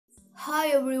Hi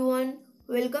everyone,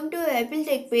 welcome to Apple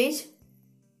TechPage.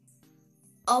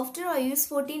 After iOS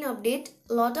 14 update,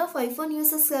 a lot of iPhone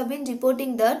users have been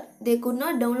reporting that they could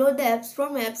not download the apps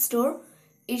from App Store.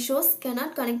 It shows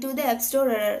cannot connect to the App Store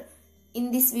error.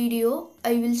 In this video,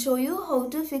 I will show you how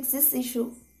to fix this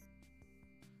issue.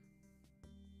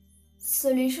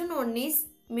 Solution 1 is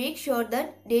make sure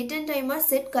that date and time are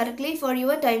set correctly for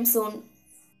your time zone.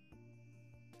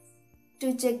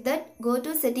 To check that, go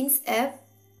to Settings app.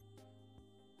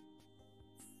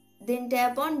 Then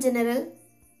tap on General.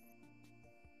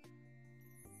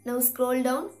 Now scroll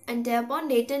down and tap on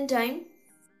Date and Time.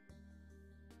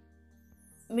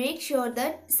 Make sure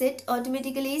that Set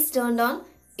Automatically is turned on.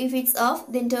 If it's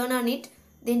off, then turn on it.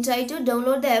 Then try to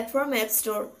download the app from App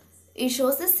Store. It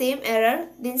shows the same error,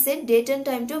 then set date and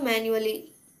time to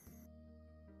manually.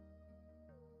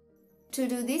 To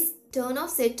do this, turn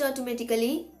off Set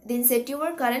Automatically, then set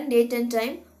your current date and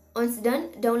time. Once done,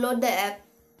 download the app.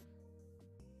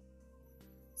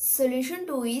 Solution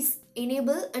 2 is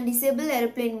Enable and Disable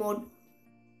Airplane Mode.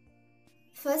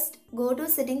 First, go to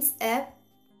Settings app.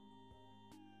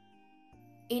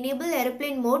 Enable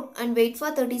Airplane Mode and wait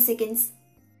for 30 seconds.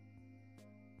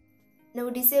 Now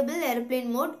disable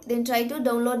Airplane Mode, then try to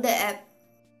download the app.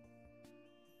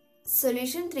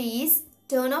 Solution 3 is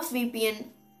Turn off VPN.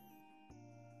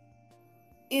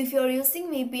 If you are using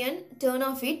VPN, turn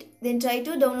off it, then try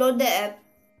to download the app.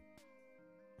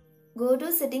 Go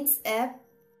to Settings app.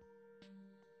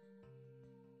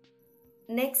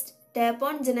 Next, tap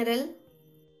on General.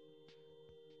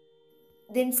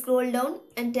 Then scroll down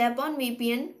and tap on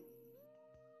VPN.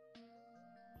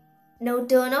 Now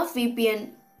turn off VPN.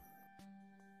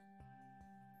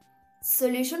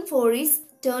 Solution 4 is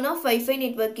Turn off Wi-Fi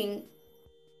networking.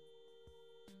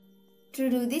 To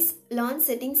do this, launch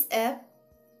Settings app.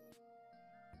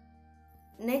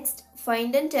 Next,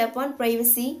 find and tap on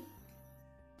Privacy.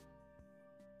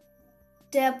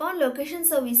 Tap on Location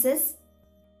Services.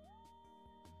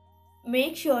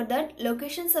 Make sure that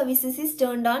Location Services is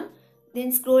turned on.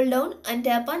 Then scroll down and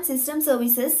tap on System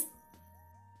Services.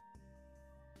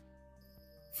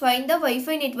 Find the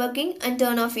Wi-Fi networking and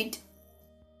turn off it.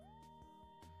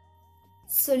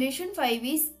 Solution 5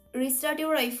 is Restart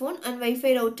your iPhone and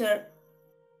Wi-Fi router.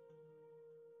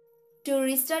 To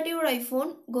restart your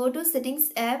iPhone, go to Settings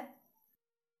app.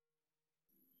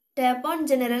 Tap on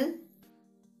General.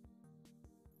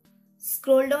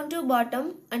 Scroll down to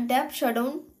bottom and tap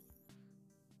Shutdown.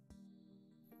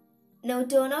 Now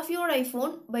turn off your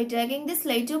iPhone by dragging the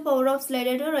slide to power off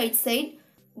slider to right side.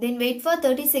 Then wait for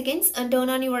 30 seconds and turn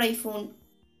on your iPhone.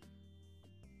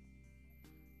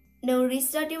 Now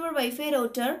restart your Wi-Fi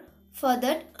router. For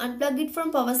that, unplug it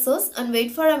from power source and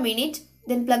wait for a minute.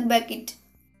 Then plug back it.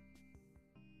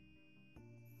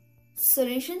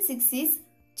 Solution 6 is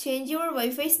Change your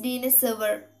Wi-Fi DNS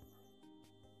Server.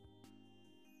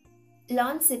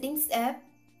 Launch Settings app.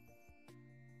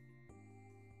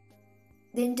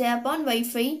 Then tap on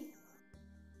Wi-Fi.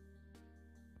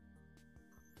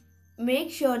 Make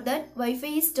sure that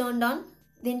Wi-Fi is turned on.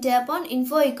 Then tap on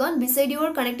Info icon beside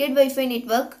your connected Wi-Fi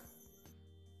network.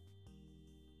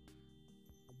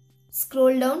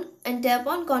 Scroll down and tap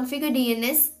on Configure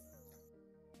DNS.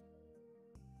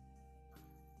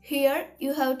 Here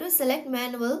you have to select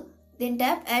Manual. Then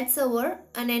tap Add Server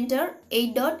and enter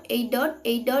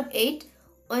 8.8.8.8.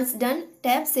 Once done,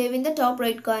 tap Save in the top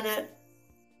right corner.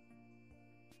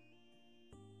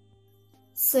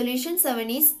 Solution 7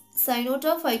 is Sign out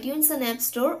of iTunes and App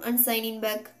Store and sign in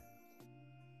back.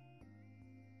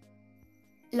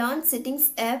 Launch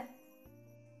Settings app.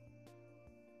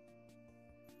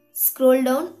 Scroll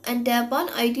down and tap on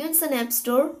iTunes and App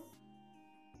Store.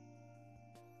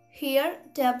 Here,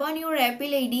 tap on your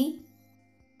Apple ID.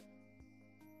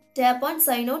 Tap on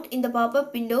Sign out in the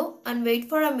pop-up window and wait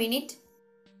for a minute.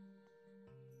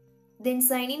 Then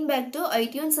sign in back to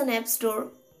iTunes and App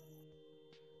Store.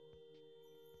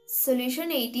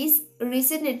 Solution 8 is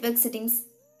Reset Network Settings.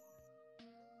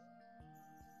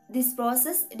 This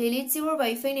process deletes your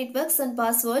Wi-Fi networks and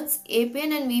passwords,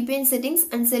 APN and VPN settings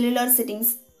and cellular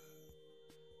settings.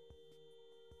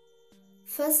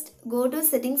 First, go to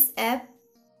Settings app.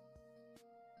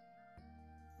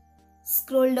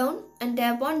 Scroll down and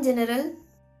tap on General.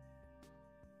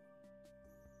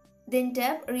 Then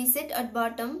tap Reset at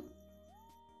bottom.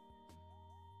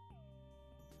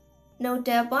 Now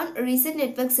tap on Reset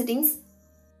Network Settings.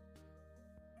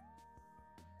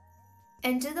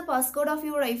 Enter the passcode of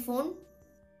your iPhone.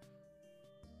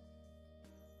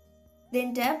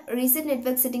 Then tap Reset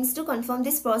Network Settings to confirm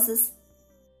this process.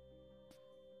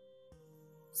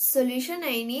 Solution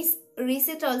 9 is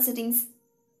Reset All Settings.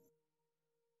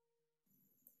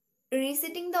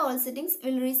 Resetting the all settings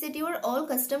will reset your all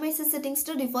customized settings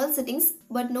to default settings,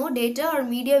 but no data or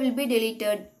media will be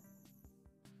deleted.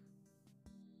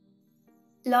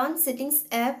 Launch Settings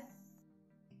app.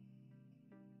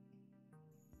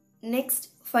 Next,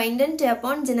 find and tap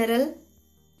on General.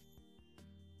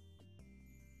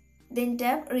 Then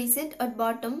tap Reset at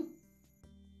bottom.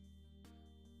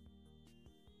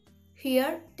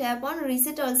 Here, tap on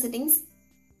Reset All Settings.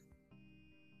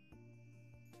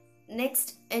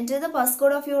 Next, enter the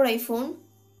passcode of your iPhone.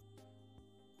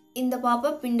 In the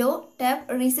pop-up window, tap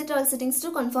Reset All Settings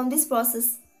to confirm this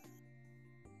process.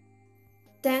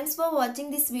 Thanks for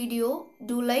watching this video.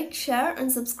 Do like, share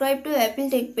and subscribe to Apple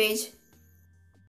Tech Page.